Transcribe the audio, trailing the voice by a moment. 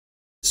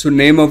So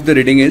name of the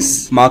reading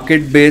is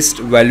market-based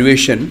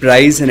valuation,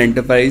 price and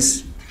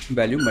enterprise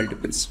value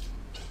multiples.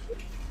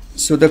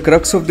 So the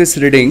crux of this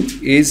reading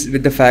is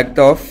with the fact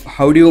of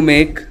how do you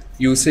make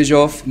usage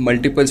of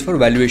multiples for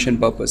valuation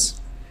purpose.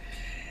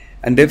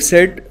 And they've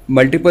said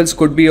multiples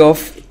could be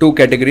of two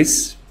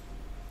categories.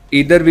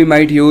 Either we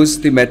might use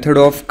the method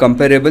of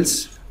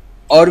comparables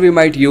or we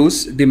might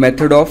use the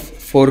method of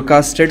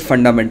forecasted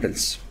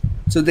fundamentals.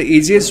 So the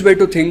easiest way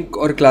to think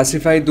or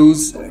classify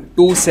those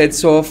two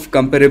sets of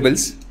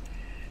comparables,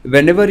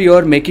 whenever you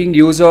are making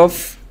use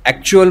of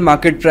actual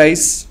market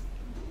price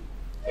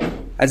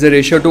as a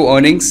ratio to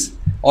earnings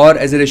or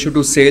as a ratio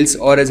to sales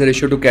or as a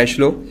ratio to cash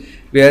flow,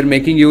 we are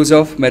making use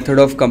of method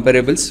of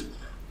comparables.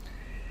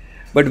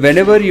 But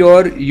whenever you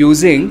are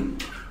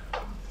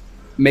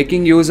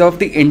making use of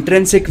the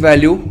intrinsic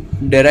value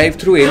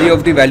derived through any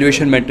of the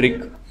valuation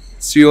metric,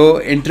 so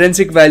your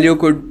intrinsic value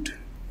could,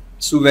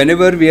 so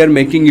whenever we are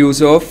making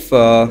use of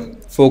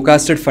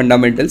forecasted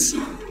fundamentals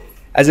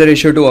as a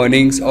ratio to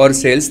earnings or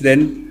sales,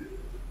 then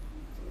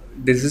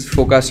this is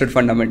forecasted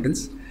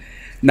fundamentals.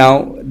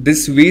 Now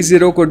this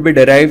V0 could be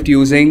derived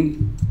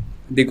using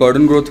the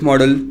Gordon growth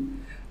model,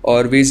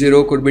 or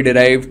V0 could be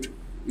derived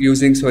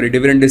using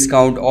dividend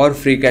discount or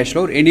free cash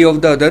flow or any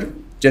of the other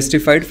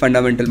justified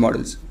fundamental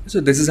models. So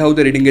this is how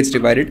the reading gets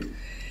divided.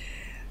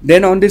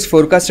 Then on this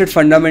forecasted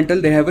fundamental,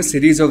 they have a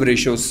series of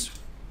ratios.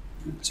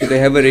 So they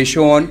have a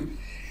ratio on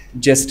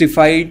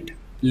justified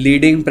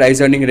leading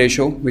price earning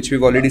ratio, which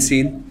we've already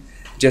seen,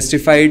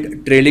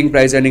 justified trailing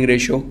price earning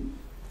ratio,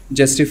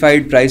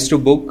 justified price to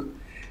book,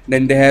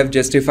 then they have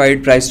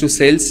justified price to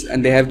sales,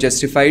 and they have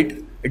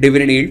justified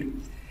dividend yield.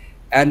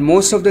 And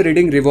most of the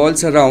reading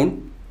revolves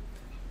around,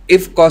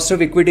 if cost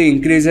of equity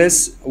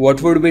increases,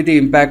 what would be the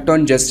impact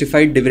on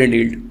justified dividend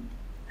yield?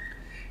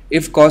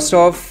 If cost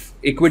of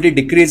equity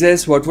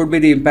decreases, what would be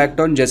the impact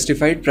on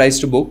justified price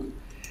to book?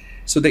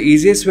 So the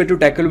easiest way to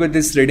tackle with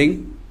this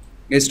reading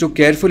is to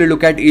carefully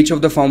look at each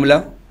of the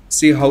formula,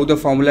 see how the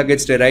formula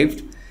gets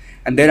derived,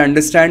 and then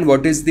understand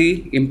what is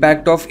the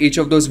impact of each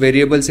of those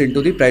variables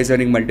into the price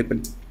earning multiple.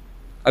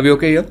 Are we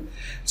okay here?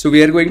 So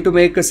we are going to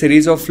make a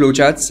series of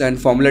flowcharts and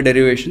formula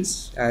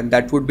derivations, and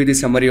that would be the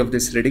summary of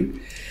this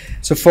reading.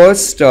 So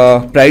first,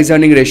 price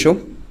earning ratio.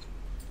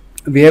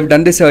 We have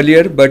done this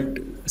earlier, but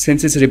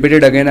since it's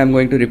repeated again, I'm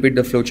going to repeat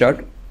the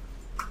flowchart.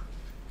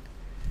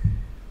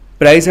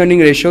 Price earning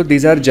ratio,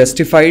 these are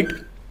justified.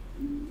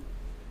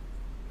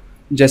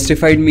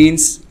 Justified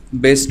means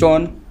based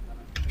on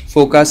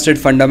forecasted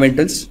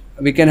fundamentals.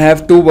 We can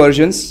have two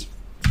versions.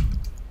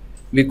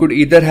 We could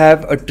either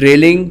have a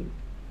trailing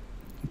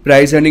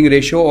price earning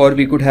ratio or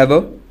we could have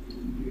a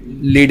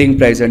leading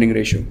price earning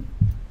ratio.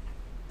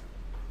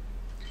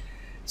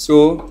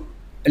 So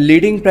a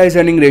leading price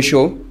earning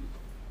ratio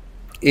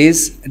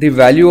is the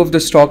value of the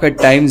stock at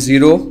time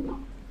 0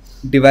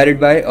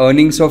 divided by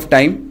earnings of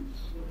time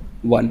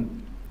 1.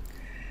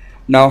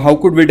 Now how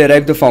could we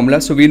derive the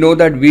formula? So we know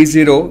that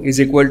V0 is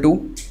equal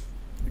to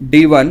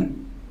D1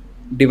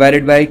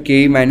 divided by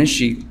K minus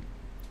G,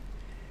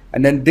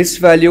 and then this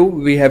value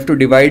we have to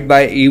divide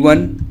by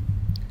E1,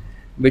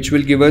 which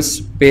will give us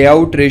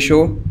payout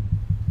ratio.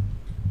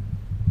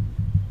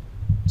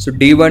 So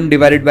D1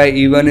 divided by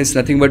E1 is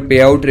nothing but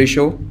payout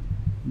ratio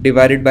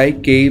divided by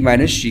K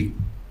minus G.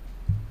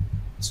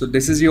 So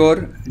this is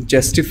your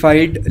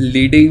justified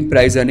leading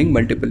price earning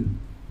multiple.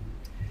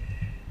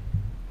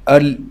 A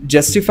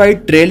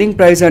justified trailing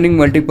price earning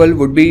multiple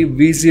would be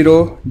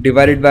V0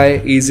 divided by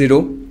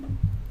E0.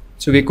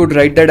 So we could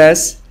write that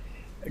as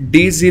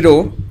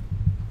D0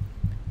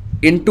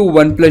 into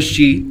 1 plus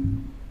G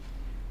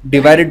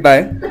divided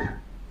by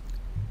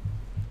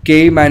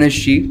K minus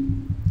G,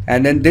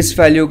 and then this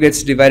value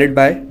gets divided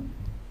by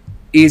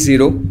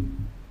E0.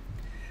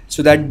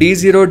 So that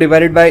D0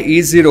 divided by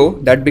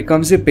E0, that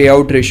becomes a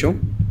payout ratio.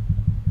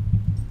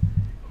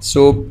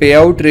 So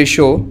payout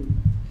ratio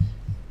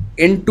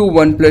into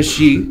 1 plus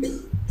G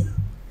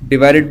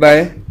divided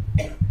by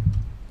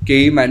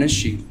K minus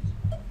G.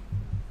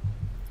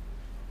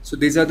 So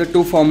these are the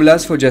two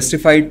formulas for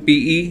justified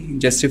PE,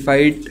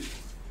 justified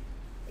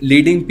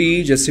leading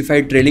PE,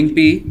 justified trailing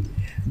PE.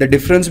 The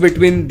difference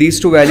between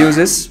these two values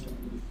is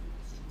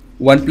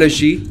 1 plus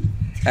G,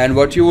 and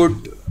what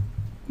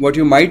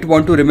you might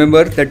want to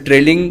remember, that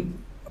trailing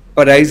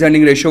price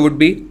earning ratio would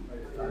be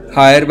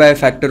higher by a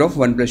factor of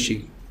 1 plus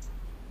G.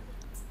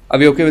 Are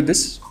we okay with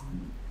this?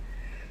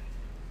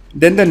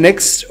 Then the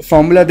next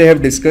formula they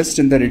have discussed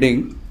in the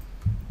reading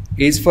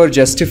is for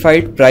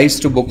justified price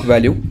to book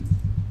value.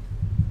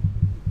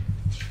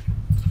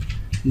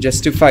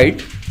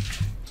 Justified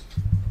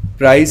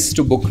price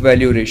to book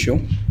value ratio.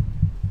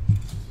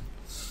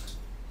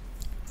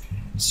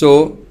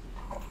 So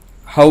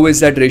how is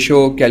that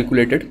ratio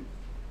calculated?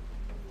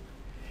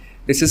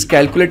 This is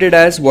calculated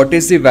as what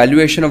is the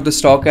valuation of the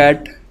stock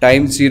at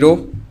time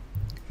 0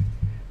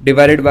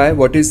 divided by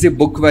what is the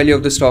book value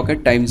of the stock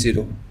at time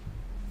 0.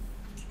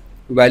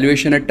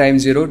 Valuation at time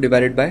 0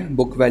 divided by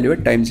book value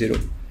at time 0.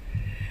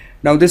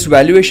 Now this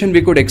valuation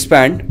we could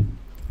expand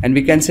and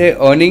we can say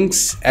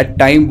earnings at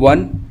time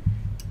 1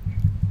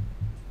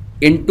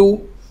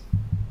 into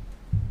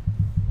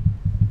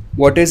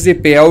what is the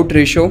payout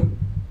ratio?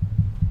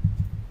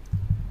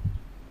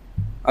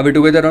 Are we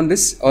together on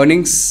this?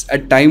 Earnings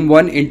at time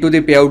 1 into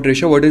the payout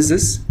ratio. What is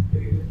this?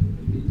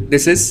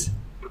 This is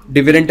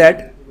dividend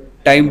at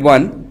time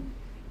 1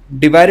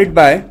 divided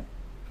by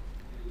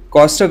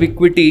cost of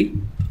equity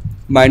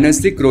minus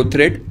the growth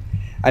rate,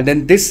 and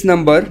then this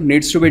number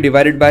needs to be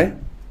divided by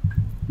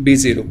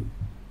B0.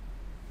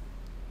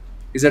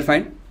 Is that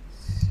fine?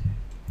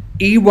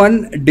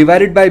 E1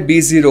 divided by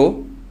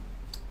B0,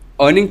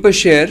 earning per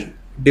share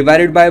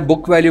divided by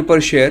book value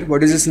per share.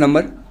 What is this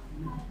number?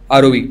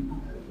 ROE.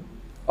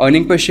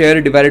 Earning per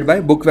share divided by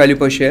book value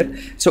per share.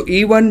 So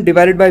E1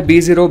 divided by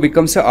B0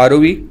 becomes a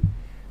ROE.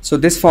 So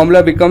this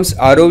formula becomes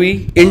ROE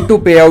into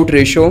payout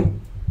ratio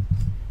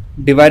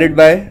divided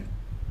by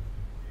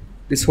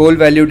this whole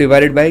value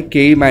divided by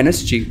KE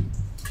minus G.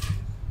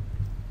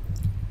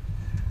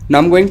 Now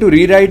I'm going to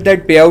rewrite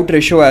that payout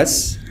ratio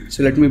as,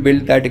 so let me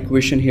build that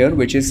equation here,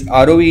 which is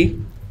ROE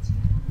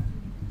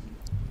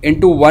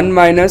into 1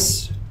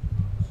 minus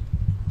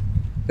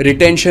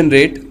retention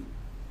rate.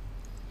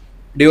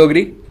 Do you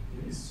agree?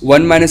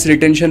 1 minus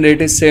retention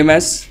rate is same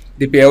as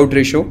the payout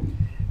ratio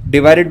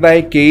divided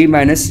by KE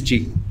minus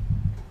G.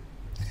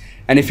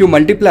 And if you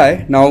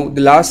multiply, now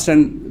the last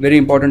and very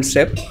important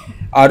step,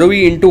 ROE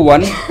into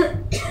 1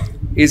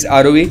 is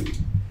ROE.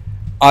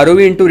 ROE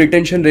into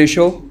retention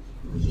ratio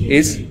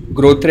is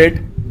growth rate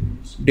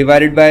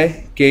divided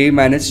by KE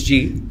minus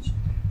G.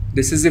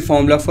 This is the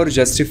formula for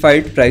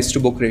justified price to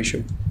book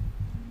ratio.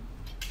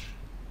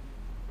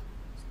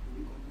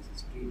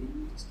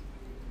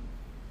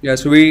 Yeah,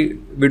 so we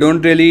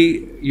don't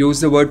really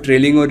use the word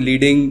trailing or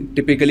leading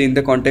typically in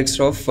the context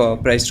of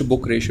price to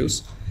book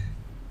ratios.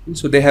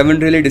 So they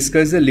haven't really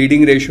discussed the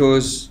leading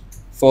ratios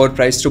for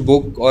price to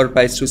book or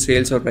price to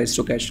sales or price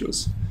to cash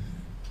flows.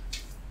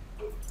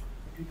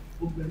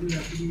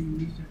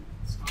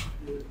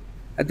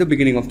 At the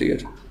beginning of the year.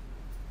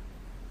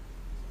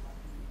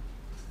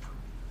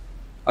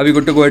 Are we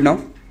good to go ahead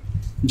now?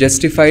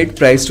 Justified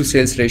price to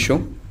sales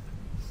ratio.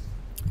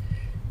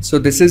 So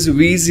this is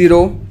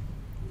V0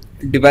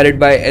 divided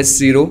by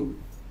S0,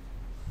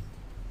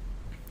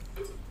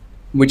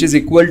 which is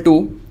equal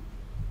to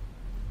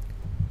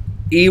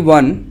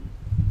E1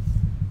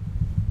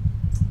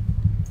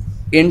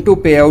 into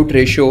payout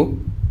ratio.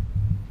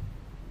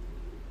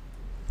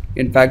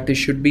 In fact, it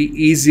should be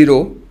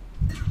E0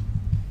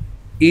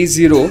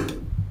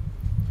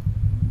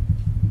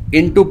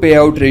 into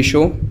payout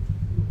ratio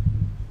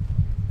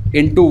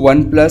into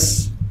 1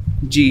 plus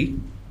G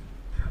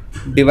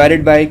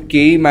divided by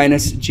K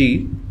minus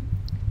G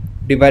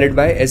divided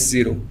by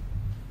S0.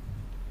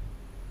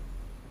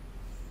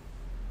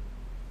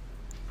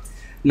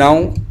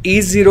 Now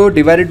E0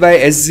 divided by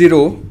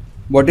S0,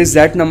 what is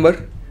that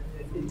number?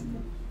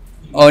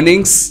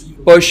 Earnings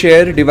per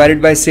share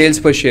divided by sales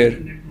per share,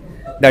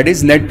 that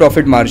is net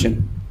profit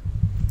margin.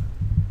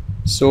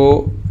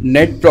 So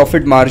net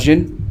profit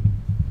margin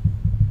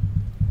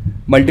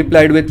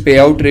multiplied with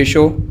payout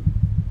ratio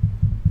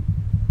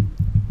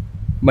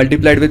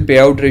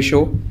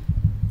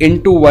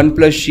into 1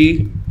 plus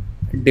G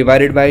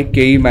divided by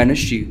KE minus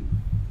G,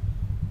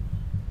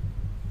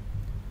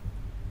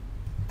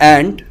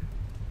 and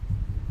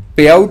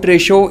payout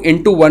ratio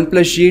into 1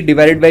 plus G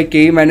divided by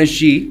KE minus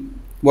G.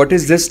 What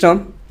is this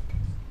term?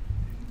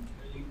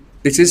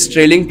 This is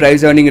trailing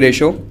price earning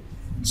ratio.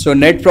 So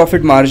net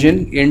profit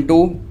margin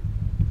into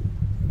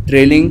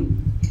trailing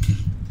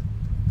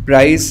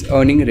price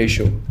earning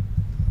ratio.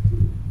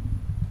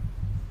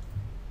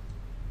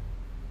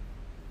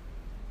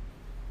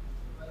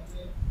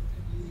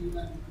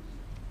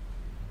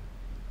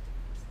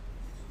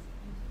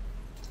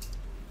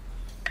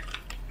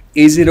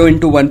 E0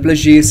 into 1 plus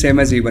G is same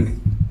as E1.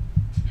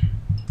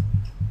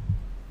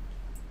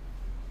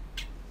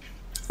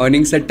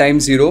 Earnings at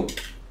time 0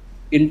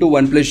 into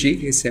 1 plus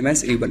G is same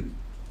as E1.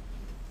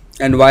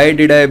 And why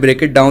did I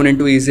break it down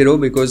into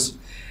E0? Because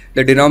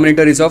the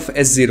denominator is of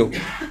S0.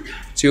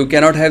 So you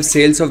cannot have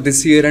sales of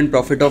this year and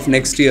profit of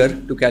next year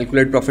to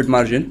calculate profit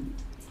margin.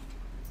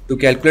 To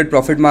calculate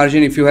profit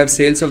margin, if you have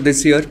sales of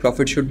this year,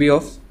 profit should be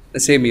of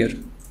the same year.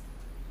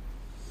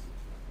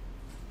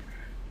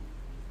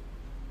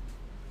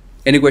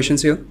 Any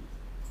questions here?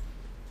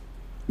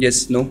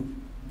 Yes, no?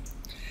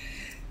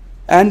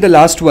 And the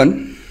last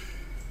one,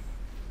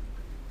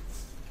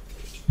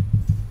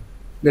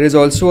 there is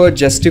also a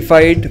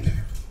justified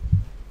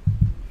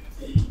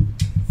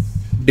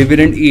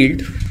dividend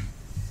yield.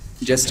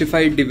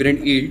 Justified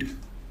dividend yield.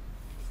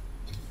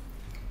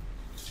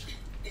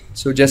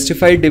 So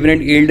justified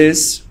dividend yield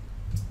is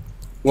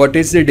what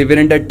is the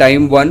dividend at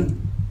time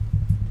 1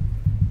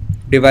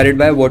 divided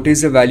by what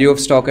is the value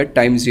of stock at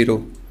time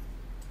 0.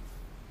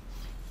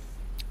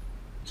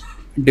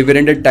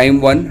 Dividend at time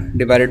 1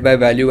 divided by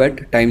value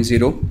at time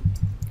 0.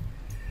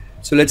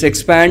 So let's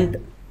expand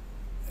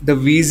the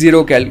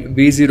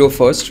V0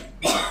 first.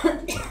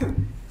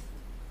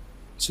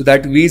 So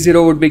that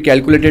V0 would be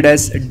calculated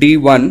as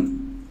D1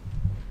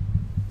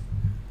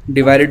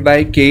 divided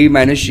by K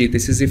minus G.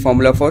 This is the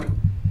formula for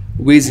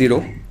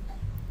V0.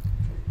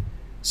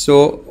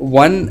 So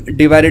 1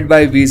 divided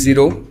by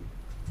V0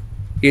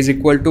 is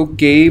equal to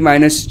Ke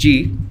minus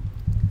G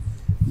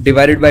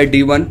divided by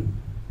D1.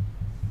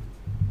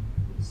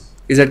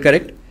 Is that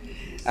correct?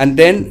 And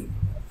then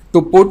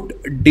to put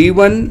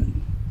D1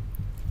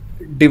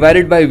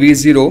 divided by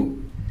V0,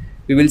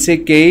 we will say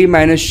Ke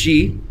minus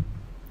G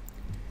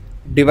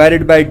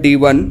divided by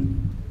D1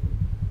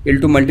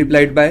 into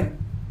multiplied by,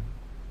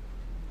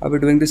 are we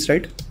doing this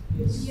right?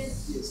 Yes.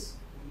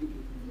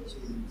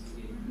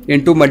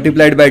 Into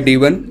multiplied by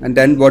D1, and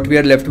then what we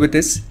are left with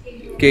is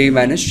K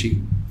minus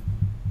G.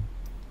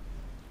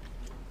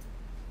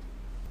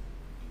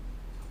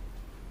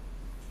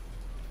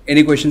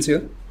 Any questions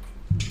here?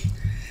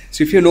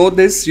 So if you know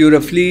this, you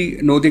roughly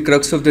know the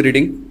crux of the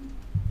reading.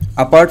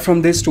 Apart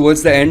from this,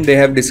 towards the end, they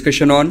have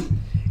discussion on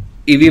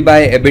EV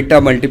by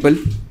EBITDA multiple.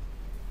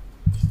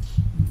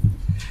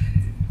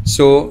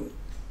 So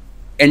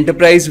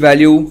enterprise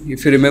value,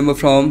 if you remember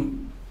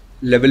from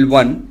level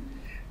 1,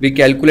 we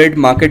calculate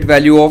market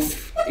value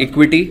of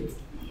equity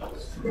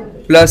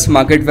plus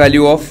market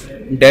value of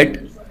debt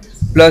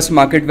plus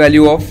market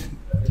value of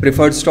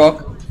preferred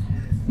stock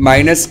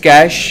minus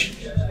cash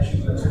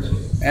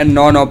and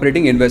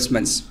non-operating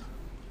investments.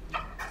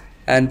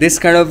 And this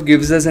kind of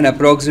gives us an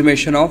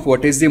approximation of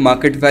what is the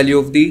market value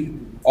of the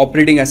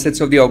operating assets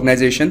of the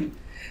organization.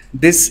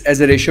 This as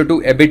a ratio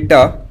to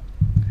EBITDA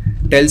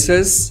tells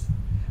us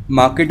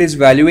market is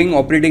valuing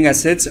operating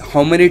assets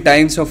how many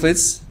times of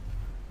its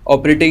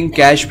operating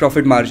cash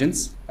profit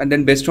margins, and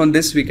then based on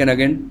this we can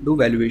again do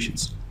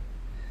valuations.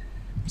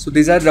 So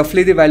these are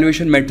roughly the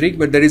valuation metric,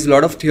 but there is a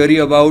lot of theory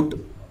about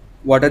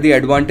what are the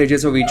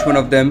advantages of each one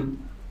of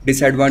them,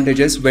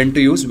 disadvantages, when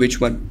to use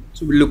which one.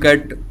 So we'll look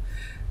at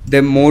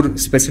them more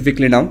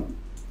specifically now.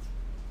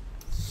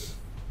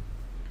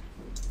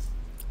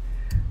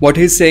 What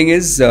he's saying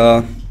is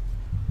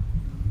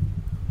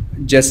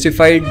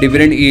justified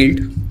dividend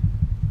yield.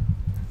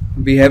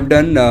 We have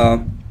done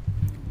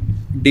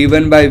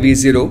D1 by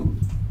V0.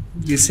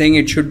 He's saying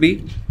it should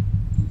be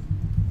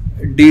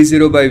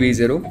D0 by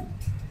V0.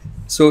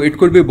 So it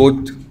could be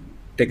both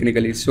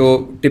technically.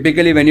 So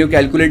typically when you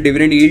calculate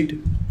dividend yield,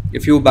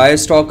 if you buy a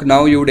stock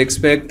now, you would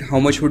expect how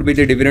much would be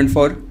the dividend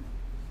for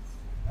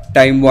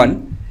time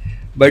 1.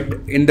 But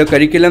in the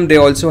curriculum, they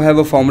also have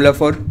a formula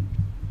for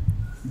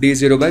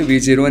D0 by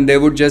V0, and there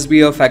would just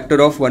be a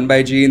factor of 1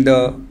 by G in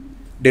the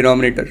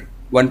denominator,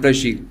 1 plus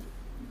G.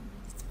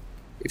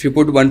 If you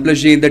put 1 plus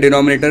G in the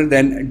denominator,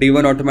 then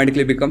D1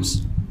 automatically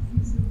becomes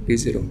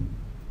D0.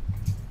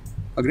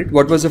 Agreed?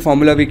 What was the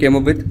formula we came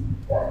up with?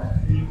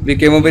 We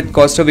came up with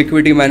cost of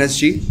equity minus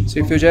G. So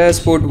if you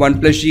just put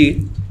 1 plus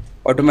G,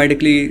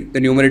 automatically the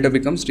numerator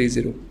becomes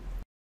D0.